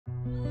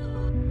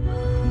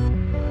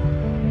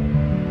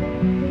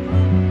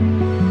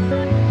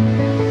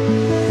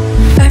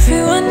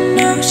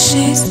knows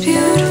she's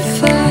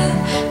beautiful.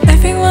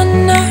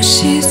 Everyone knows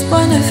she's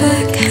one of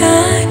a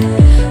kind.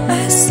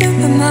 A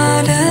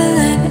supermodel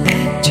and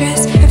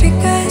actress. Every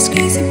guy's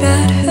crazy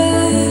about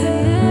her.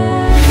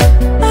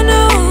 I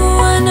know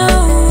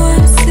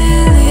I'm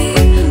silly,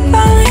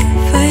 falling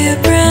for your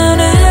brown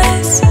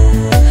eyes.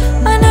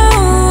 I know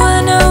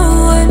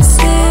I'm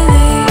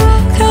silly,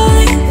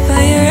 calling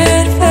for your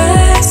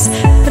advice.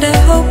 But I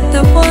hope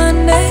that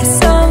one day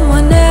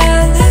someone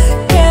will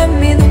look at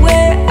me the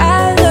way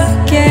I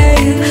look at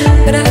you.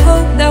 But I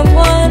hope that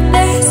one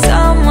day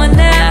someone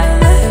will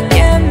look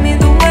at me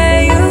the way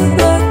you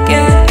look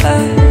at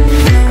her.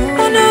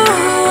 I know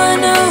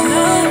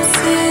I'm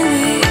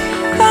silly,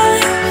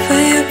 falling for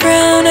your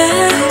brown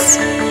eyes.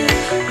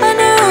 I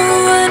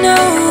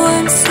know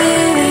I'm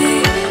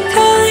silly,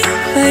 calling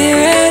for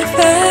your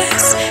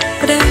advice.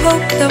 But I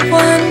hope that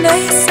one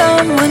day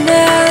someone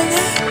will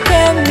look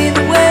at me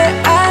the way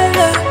I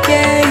look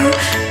at you.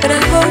 But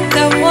I hope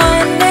that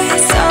one day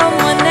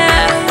someone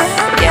will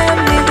look at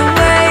me the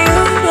way you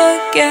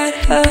look at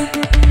her.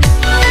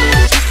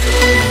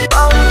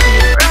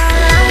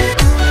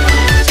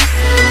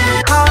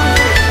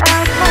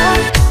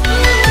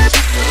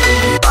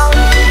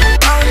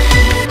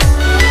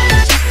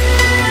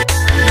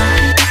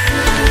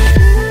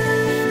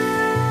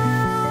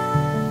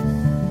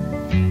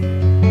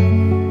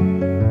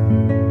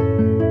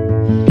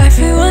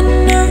 Everyone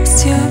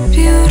knows you're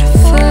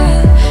beautiful.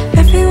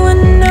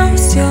 Everyone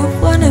knows you're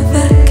one of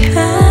a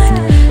kind.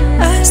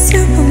 A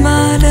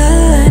supermodel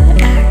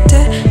and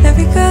actor.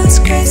 Every girl's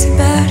crazy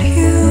about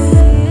you.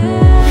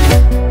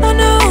 I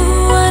know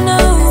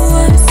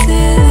I'm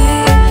silly,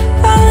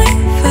 falling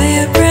for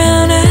your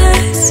brown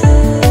eyes.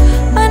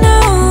 I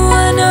know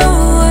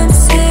I'm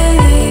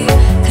silly,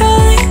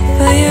 calling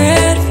for your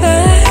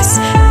advice.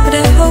 But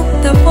I hope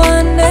that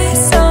one day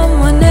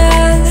someone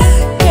will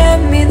look at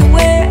me the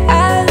way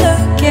I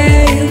look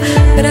at you.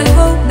 But I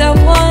hope that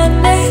one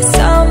day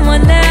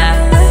someone will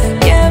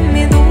look at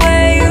me the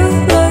way you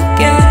look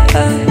at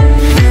her.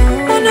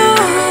 I know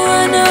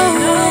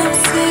I'm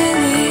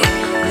silly,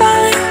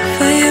 falling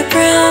for your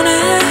brown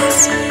eyes.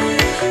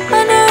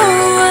 I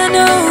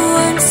know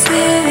I'm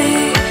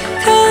silly,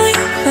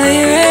 calling for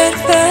your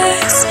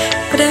advice.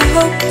 But I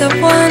hope that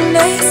one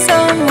day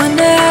someone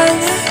else